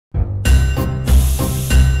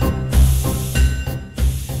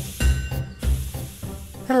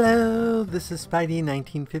this is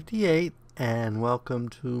Spidey1958 and welcome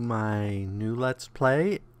to my new Let's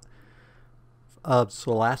Play of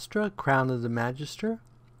Solasta Crown of the Magister.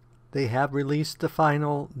 They have released the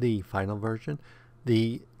final version,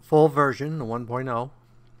 the full version, the 1.0,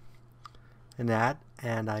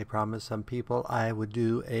 and I promised some people I would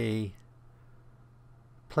do a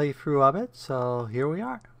playthrough of it, so here we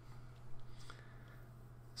are.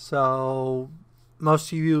 So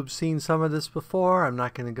most of you have seen some of this before. I'm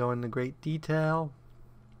not going to go into great detail.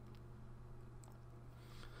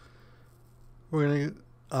 We're going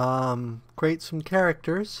to create some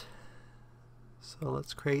characters. So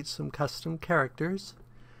let's create some custom characters.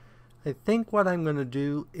 I think what I'm going to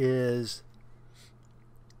do is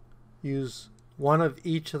use one of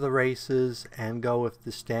each of the races and go with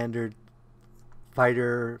the standard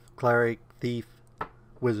fighter, cleric, thief,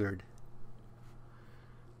 wizard.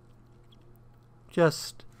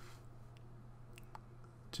 Just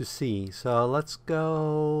to see. So let's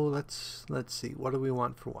go, let's see, what do we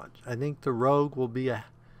want for one? I think the rogue will be a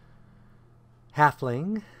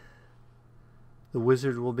halfling. The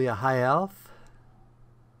wizard will be a high elf.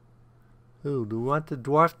 Ooh, do we want the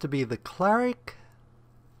dwarf to be the cleric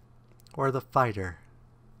or the fighter?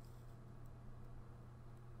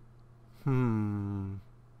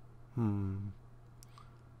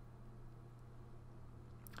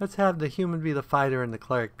 Let's have the human be the fighter and the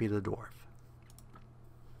cleric be the dwarf.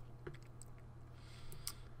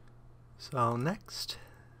 So next,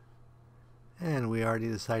 and we already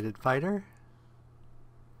decided fighter,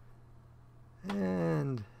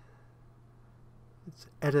 and let's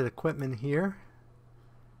edit equipment here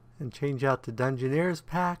and change out the Dungeoneers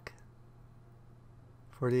pack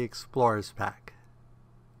for the Explorers pack,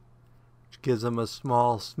 which gives them a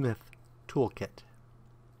small smith toolkit.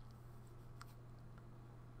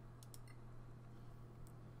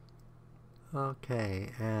 Okay,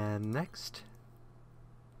 and next,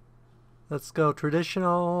 let's go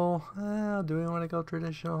traditional. Do we want to go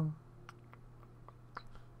traditional?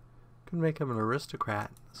 Could make him an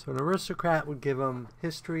aristocrat. So an aristocrat would give him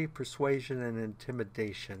history, persuasion, and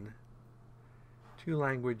intimidation. 2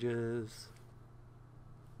 languages.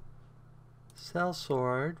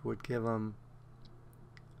 Sellsword would give him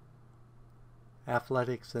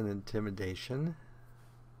athletics and intimidation.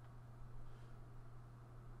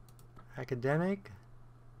 Academic,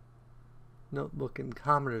 notebook and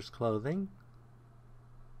commoner's clothing.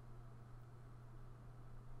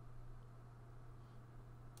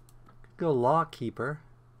 Could go lawkeeper.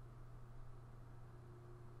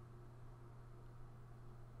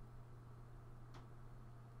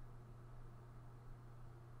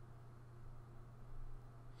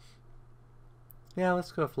 Yeah,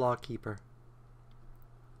 let's go with lawkeeper.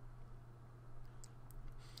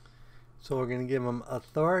 So we're going to give him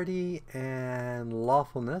authority and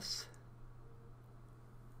lawfulness,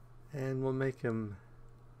 and we'll make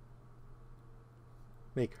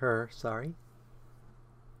her,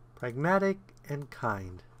 pragmatic and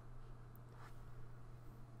kind.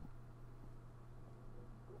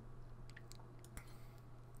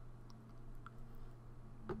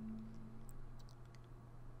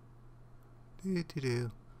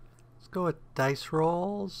 Let's go with dice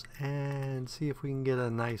rolls and see if we can get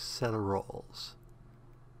a nice set of rolls.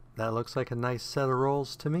 That looks like a nice set of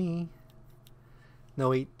rolls to me.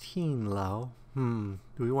 No 18 low. Do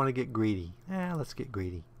we want to get greedy? Let's get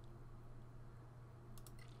greedy.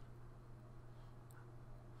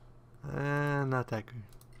 Not that good.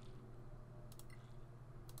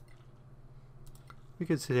 We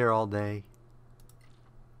could sit here all day.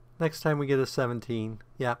 Next time we get a 17,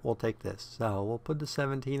 yeah, we'll take this. So we'll put the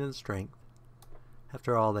 17 in strength.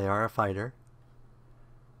 After all, they are a fighter.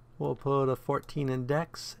 We'll put a 14 in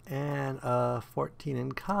dex and a 14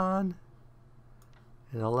 in con,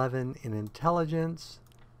 an 11 in intelligence,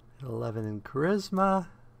 an 11 in charisma.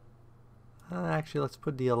 Actually, let's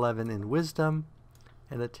put the 11 in wisdom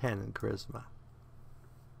and a 10 in charisma.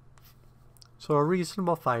 So a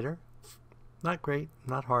reasonable fighter. Not great,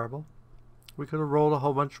 not horrible. We could have rolled a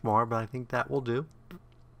whole bunch more, but I think that will do.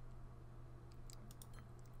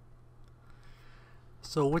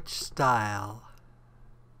 So which style?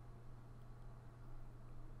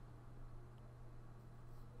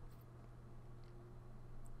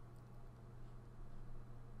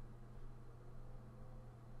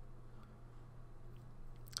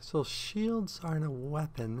 So shields aren't a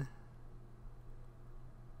weapon.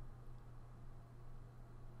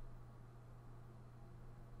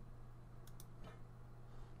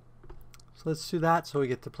 So let's do that so we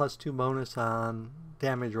get the +2 bonus on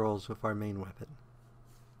damage rolls with our main weapon.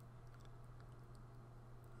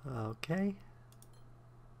 Okay.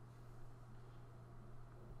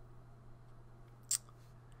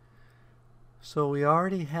 So we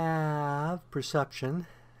already have perception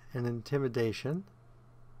and intimidation.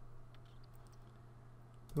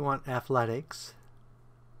 We want athletics.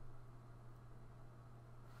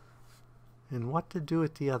 And what to do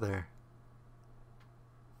with the other?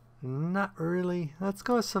 Not really. Let's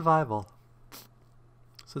go with survival.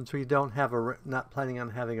 Since we don't have not planning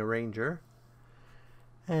on having a ranger.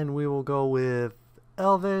 And we will go with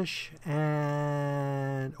elvish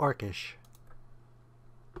and orcish.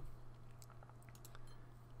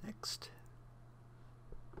 Next.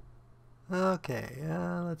 Okay,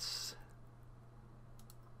 let's...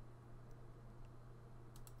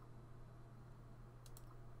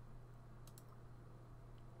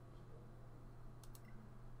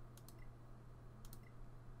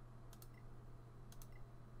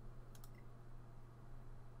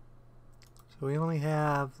 So we only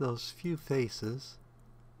have those few faces.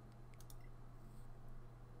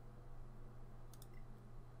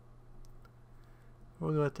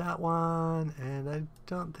 We'll go with that one, and I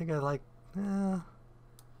don't think I like...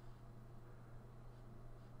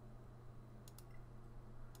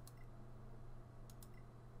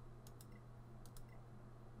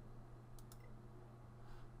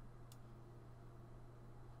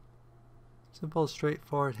 Simple,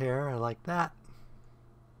 straightforward hair. I like that.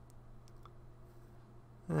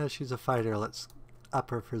 She's a fighter. Let's up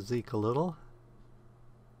her physique a little.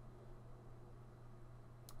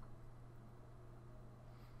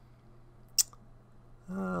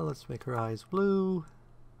 Let's make her eyes blue.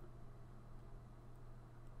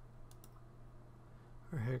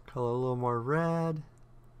 Her hair color a little more red.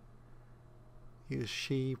 Use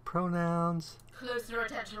she pronouns. Closer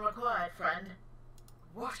attention required, friend.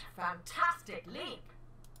 What a fantastic leap!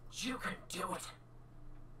 You can do it.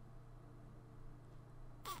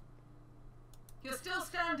 You're still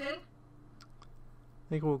standing. I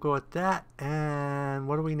think we'll go with that. And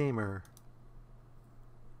what do we name her?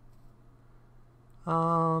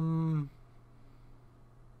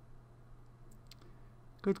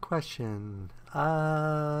 Good question. Name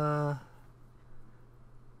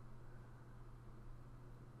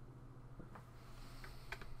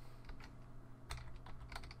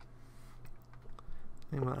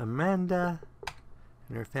her Amanda,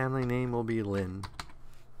 and her family name will be Lynn.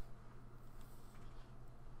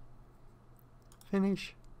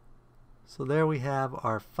 Finish. So there we have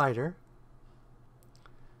our fighter.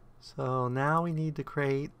 So now we need to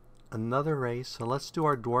create another race. So let's do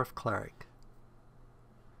our dwarf cleric.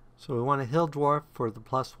 So we want a hill dwarf for the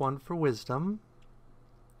 +1 for wisdom,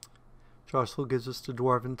 which also gives us the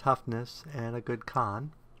dwarven toughness and a good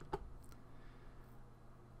con.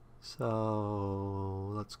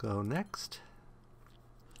 So let's go next.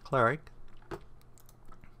 Cleric.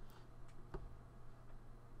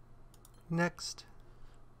 Next.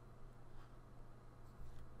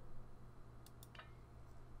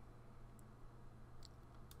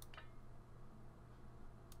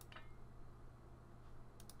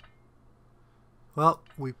 Well,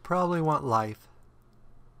 we probably want life.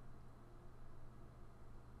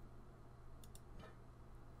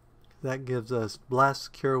 That gives us bless,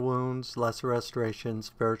 cure wounds, lesser restoration,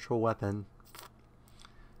 spiritual weapon.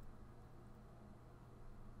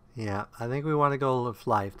 Yeah, I think we want to go with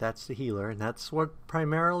life. That's the healer, and that's what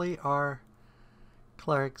primarily our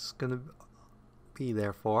cleric's going to be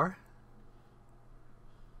there for.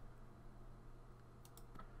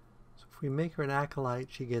 So if we make her an acolyte,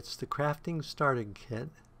 she gets the crafting starting kit.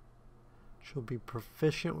 She'll be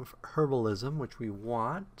proficient with herbalism, which we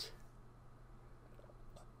want.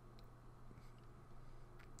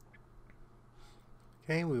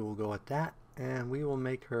 Okay, we will go with that, and we will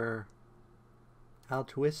make her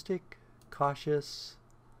altruistic, cautious,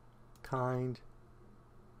 kind,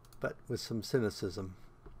 but with some cynicism.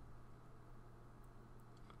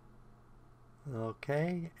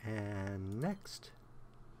 Okay, and next.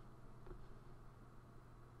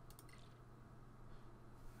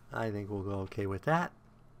 I think we'll go okay with that.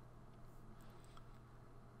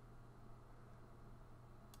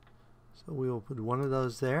 So we will put one of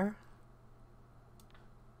those there,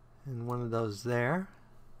 and one of those there,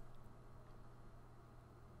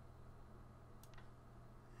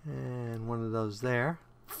 and one of those there,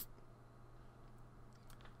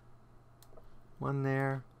 one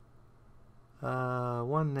there,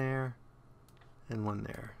 one there, and one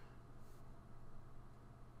there.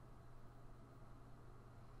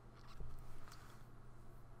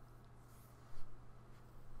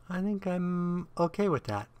 I think I'm okay with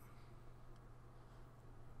that.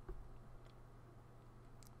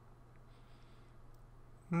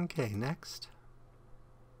 Okay, next.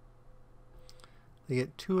 They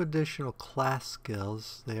get 2 additional class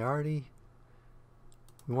skills. They already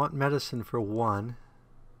We want medicine for 1.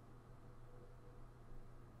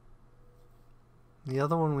 The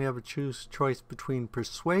other one we have a choice between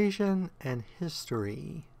persuasion and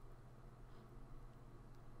history.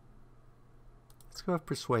 Let's go with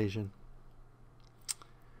persuasion.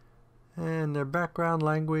 And their background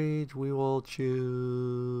language, we will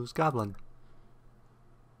choose Goblin.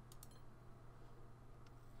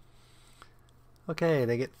 Okay,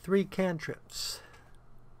 they get 3 cantrips.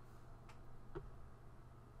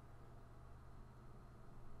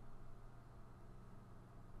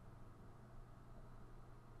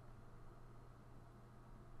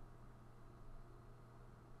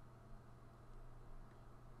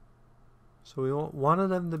 So we want one of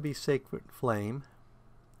them to be Sacred Flame.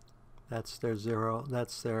 That's their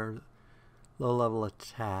low level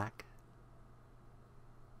attack.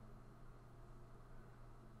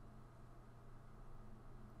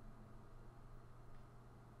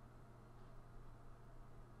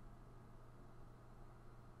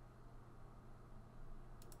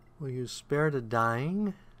 We'll use Spare the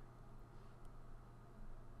Dying.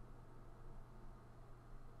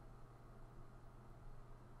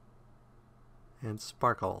 And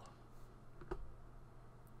Sparkle.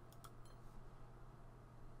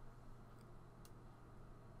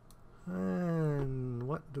 And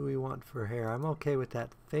what do we want for hair? I'm okay with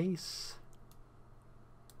that face.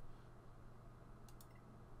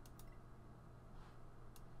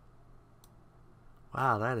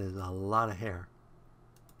 Wow, that is a lot of hair.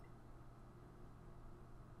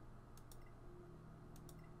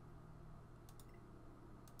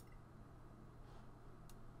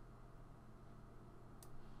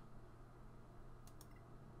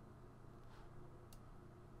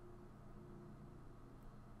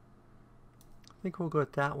 I think we'll go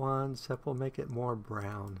with that one, except we'll make it more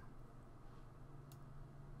brown.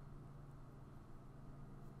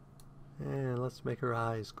 And let's make her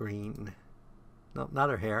eyes green. No, not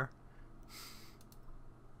her hair.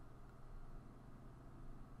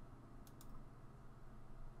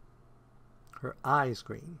 Her eyes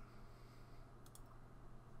green.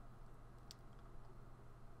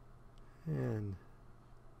 And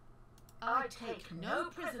I take no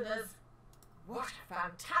prisoners. What a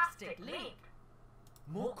fantastic leap!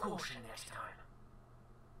 More caution next time.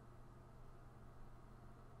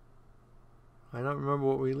 I don't remember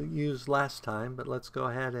what we used last time, but let's go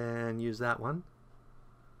ahead and use that one.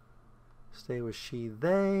 Stay with she,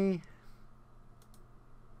 they.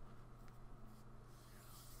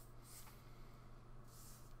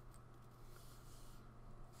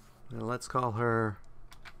 And let's call her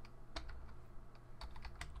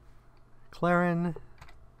Clarin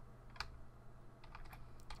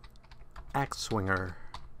Axe Swinger.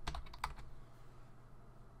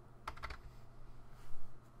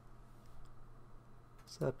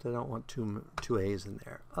 Except I don't want two A's in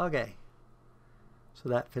there. Okay. So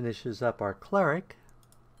that finishes up our cleric.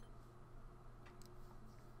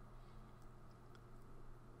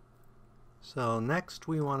 So next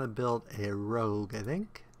we want to build a rogue, I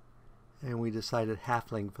think. And we decided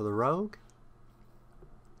halfling for the rogue.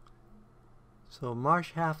 So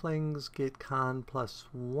marsh halflings get con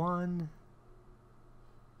 +1.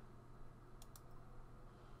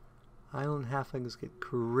 Island halflings get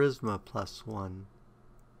charisma +1.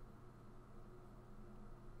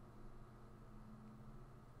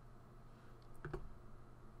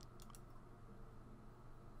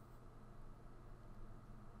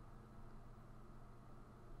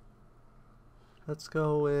 Let's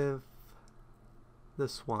go with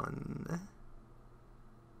this one.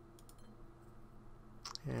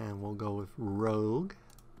 And we'll go with rogue.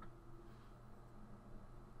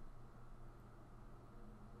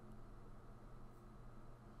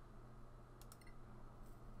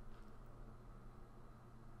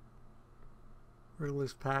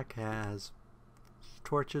 Wrigley's pack has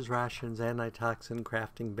torches, rations, antitoxin,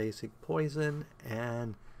 crafting, basic poison,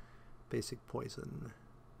 and basic poison.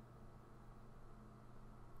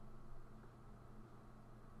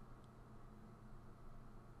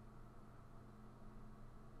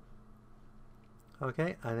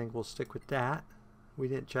 Okay, I think we'll stick with that. We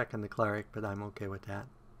didn't check on the cleric, but I'm okay with that.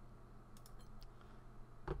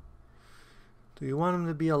 Do you want him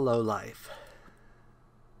to be a lowlife?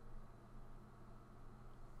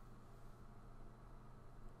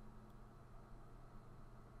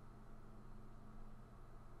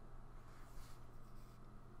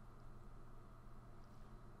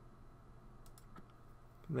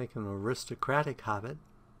 Make him an aristocratic hobbit.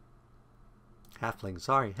 Halfling,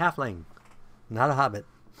 sorry, halfling! Not a hobbit.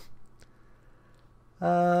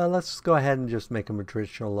 Let's go ahead and just make him a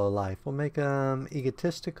traditional low life. We'll make him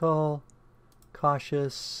egotistical,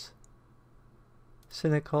 cautious,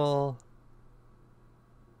 cynical,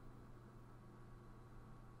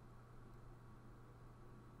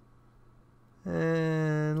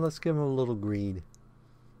 and let's give him a little greed.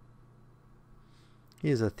 He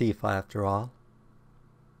is a thief after all.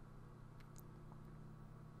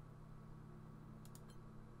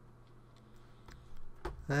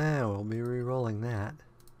 We'll be re-rolling that.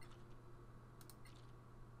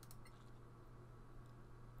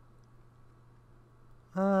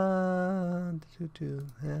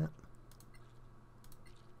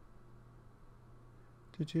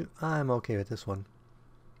 I'm okay with this one.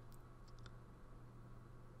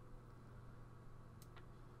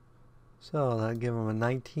 So that'll give him a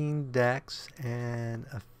 19 dex and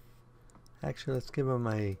actually let's give him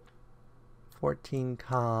a 14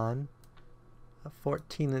 con, a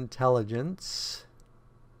 14 intelligence.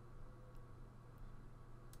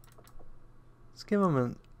 Let's give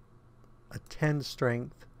him a 10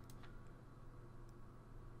 strength,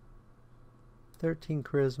 13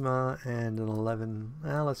 charisma, and an 11.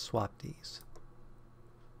 Let's swap these.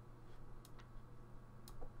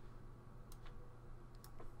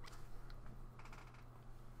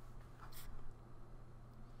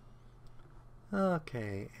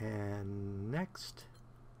 Okay, and next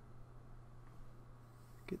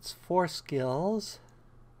gets 4 skills.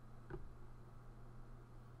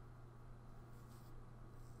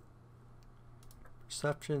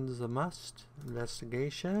 Perception is a must.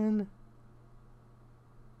 Investigation.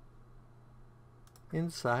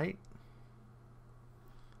 Insight.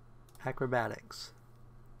 Acrobatics.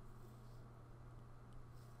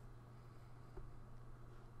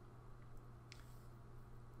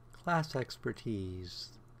 Class expertise.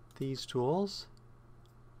 These tools.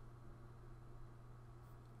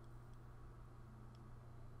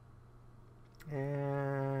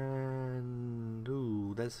 And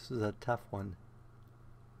ooh, this is a tough one.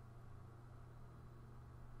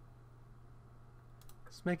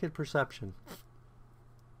 Let's make it perception.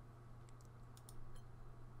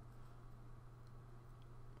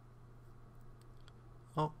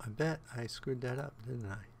 Oh, I bet I screwed that up, didn't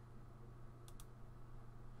I?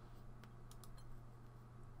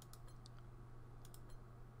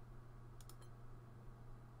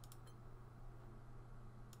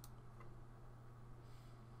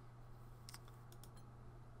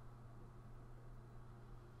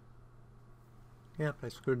 Yep, I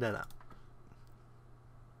screwed that up.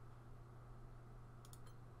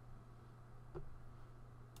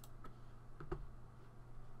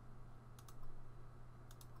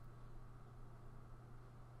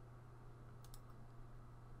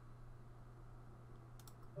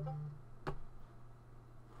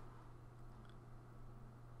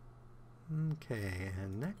 Okay,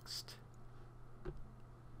 and next.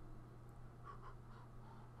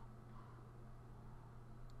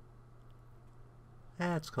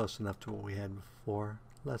 That's close enough to what we had before.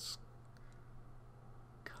 Less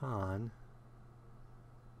con.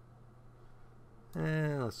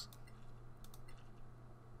 And let's.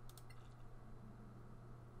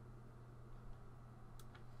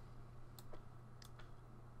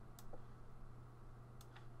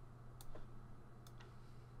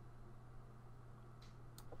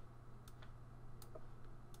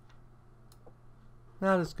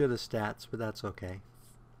 Not as good as stats, but that's okay.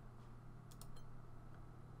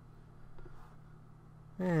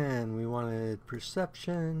 And we wanted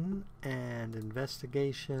perception and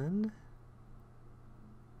investigation.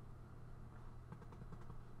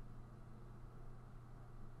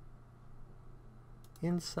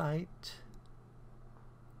 Insight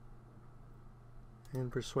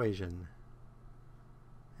and persuasion.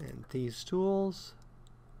 And thieves' tools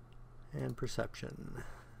and perception.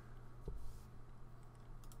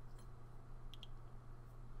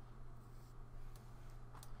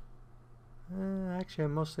 Actually,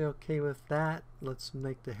 I'm mostly okay with that. Let's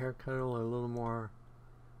make the haircut a little more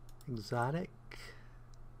exotic.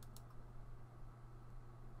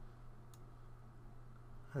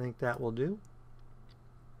 I think that will do.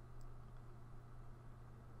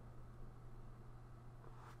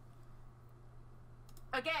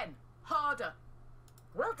 Again, harder.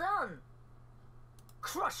 Well done.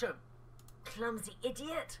 Crush him, clumsy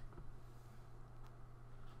idiot.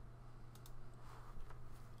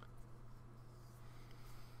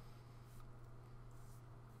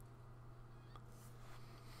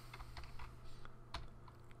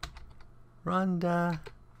 Rhonda.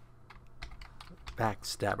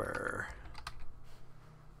 Backstabber.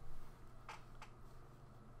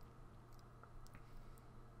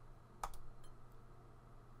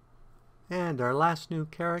 And our last new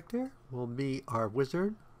character will be our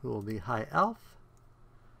wizard, who will be High Elf.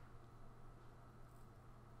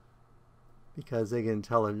 because they get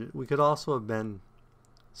intelligence. We could also have been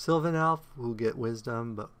Sylvan Elf, who get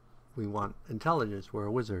wisdom, but we want intelligence. We're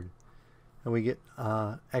a wizard. And we get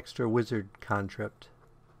extra wizard contript.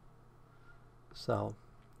 So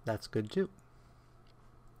that's good too.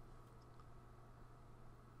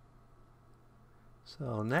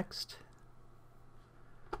 So next,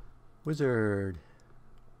 wizard.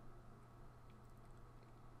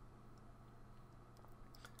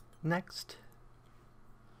 Next.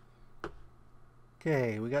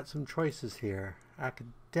 Okay, we got some choices here.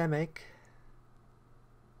 Academic.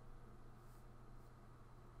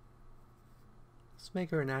 Let's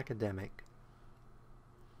make her an academic.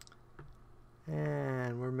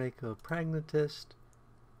 And we'll make a pragmatist,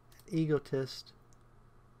 an egotist,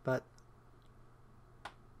 but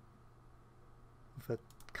with a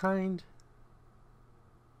kind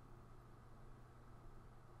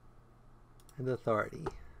and authority.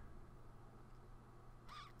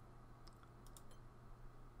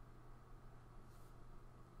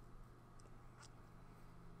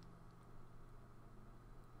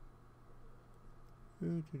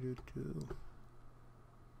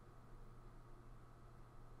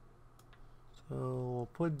 So we'll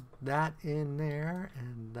put that in there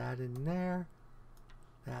and that in there,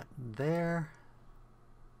 that there.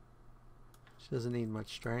 She doesn't need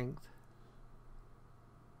much strength.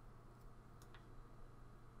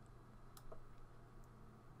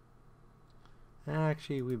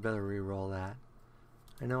 Actually, we better re-roll that.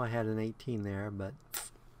 I know I had an 18 there, but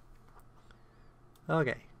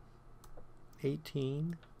okay.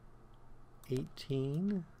 18,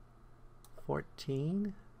 18,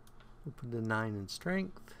 14. We'll put the 9 in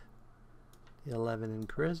strength, the 11 in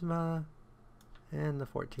charisma, and the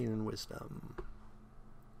 14 in wisdom.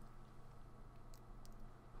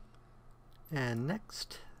 And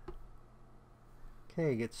next,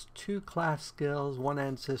 okay, gets 2 class skills, 1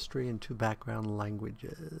 ancestry, and 2 background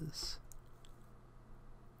languages.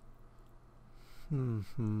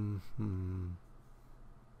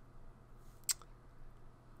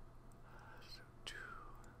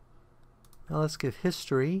 Now let's give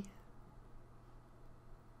history.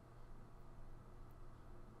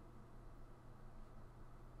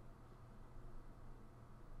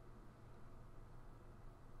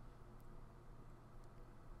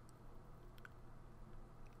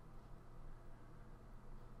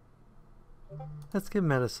 Let's give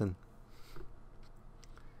medicine.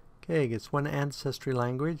 Okay, gets 1 ancestry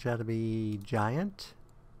language. That'll be giant.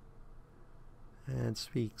 And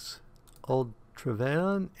speaks Old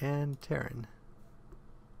Trevelyan and Terran.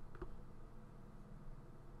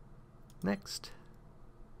 Next.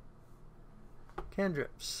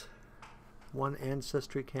 Cantrips. 1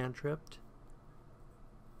 ancestry cantrip.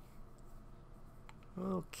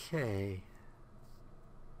 Okay.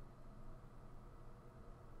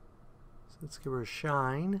 So let's give her a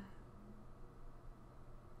shine.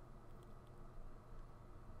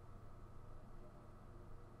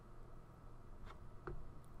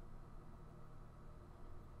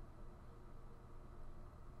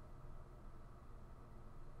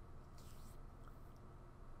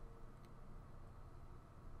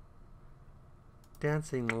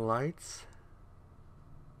 Dancing lights.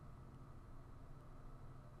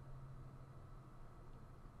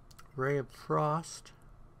 Ray of frost.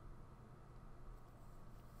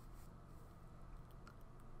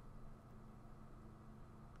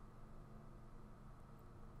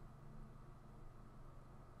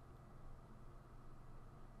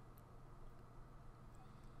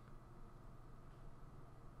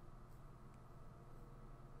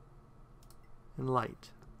 And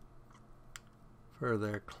light. For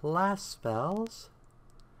their class spells,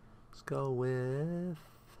 let's go with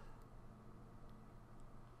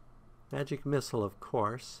Magic Missile, of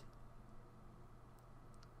course.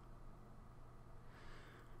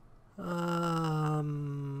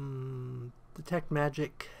 Detect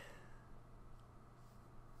Magic.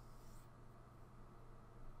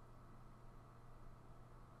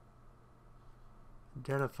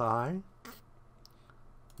 Identify.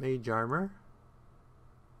 Mage Armor.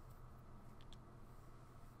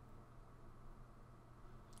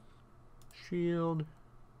 Shield.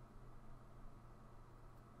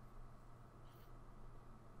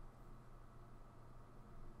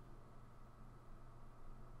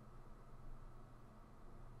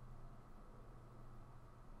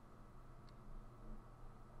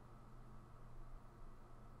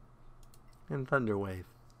 And Thunderwave.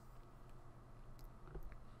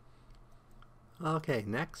 Okay,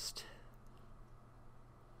 next.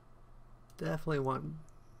 Definitely want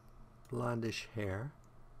blondish hair.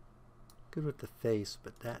 Good with the face,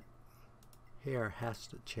 but that hair has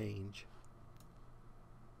to change.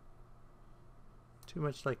 Too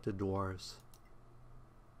much like the dwarves.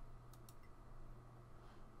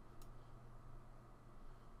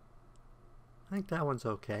 I think that one's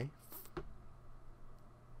okay.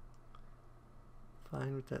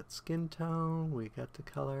 Fine with that skin tone. We got the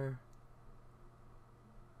color.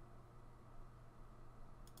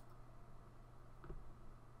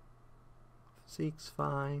 Physique's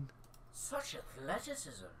fine. Such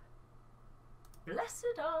athleticism.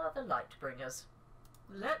 Blessed are the light bringers.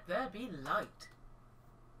 Let there be light.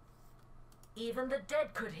 Even the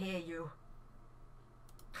dead could hear you.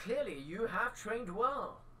 Clearly you have trained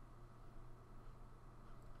well.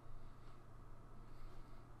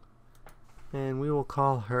 And we will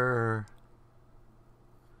call her...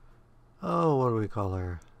 Oh, what do we call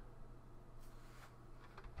her?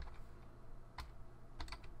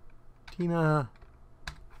 Tina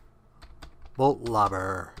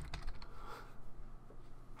Voltlauber.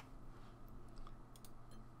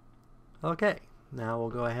 Okay, now we'll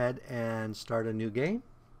go ahead and start a new game.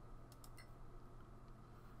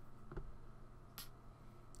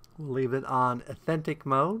 We'll leave it on authentic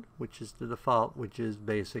mode, which is the default, which is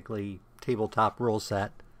basically tabletop rule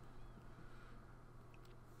set.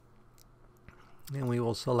 And we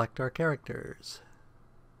will select our characters.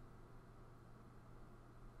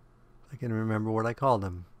 I can remember what I called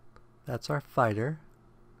them. That's our fighter.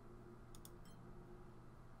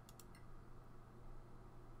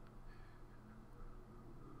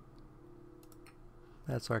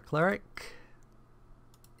 That's our cleric.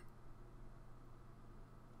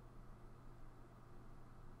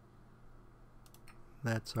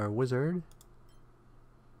 That's our wizard.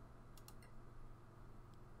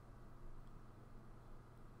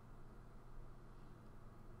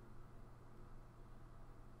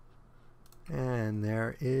 And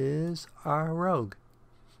there is our rogue.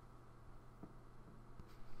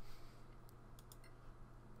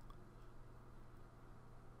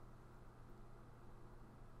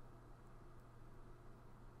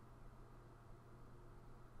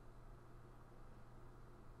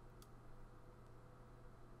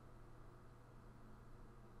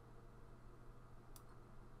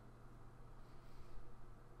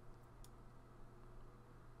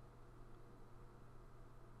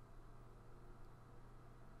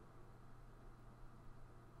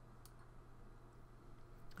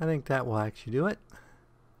 I think that will actually do it.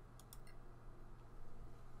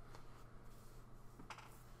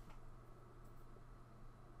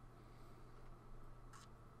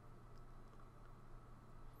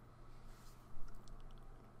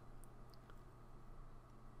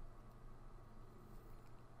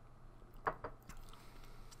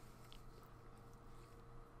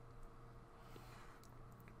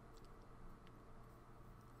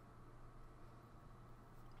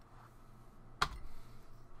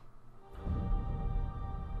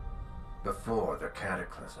 Before the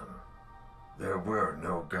Cataclysm, there were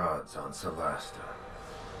no gods on Solasta.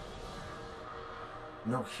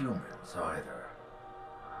 No humans either.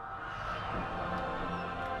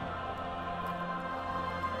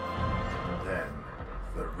 Then,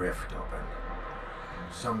 the rift opened.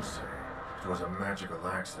 Some say it was a magical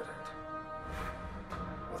accident,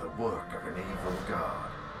 or the work of an evil god.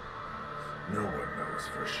 No one knows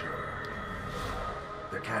for sure.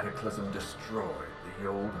 The Cataclysm destroyed the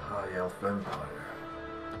old High Elf Empire.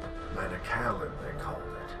 Manicalan, they called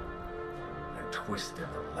it, and twisted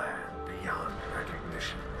the land beyond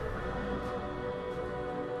recognition.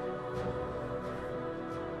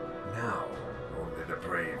 Now, only the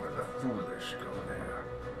brave and the foolish go there,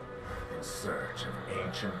 in search of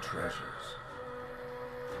ancient treasures.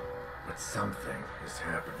 But something is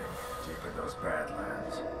happening deep in those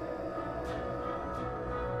Badlands.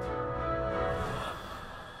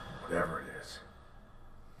 Whatever it is,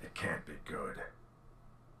 it can't be good.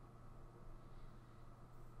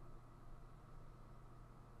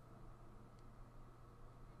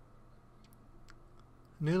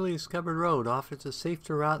 Newly discovered road offers a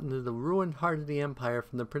safer route into the ruined heart of the Empire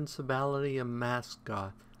from the Principality of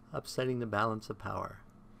Mascot, upsetting the balance of power.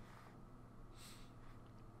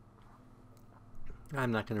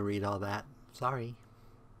 I'm not going to read all that. Sorry.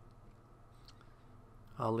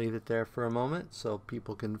 I'll leave it there for a moment so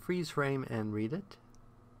people can freeze frame and read it.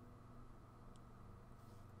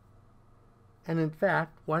 And in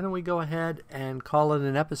fact, why don't we go ahead and call it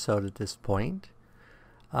an episode at this point.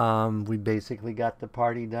 We basically got the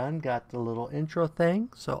party done, got the little intro thing,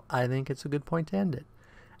 so I think it's a good point to end it.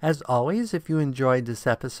 As always, if you enjoyed this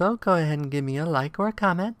episode, go ahead and give me a like or a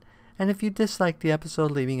comment. And if you disliked the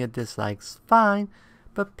episode, leaving a dislike's fine,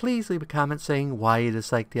 but please leave a comment saying why you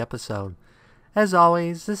disliked the episode. As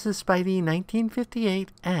always, this is Spidey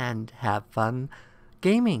 1958, and have fun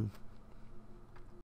gaming.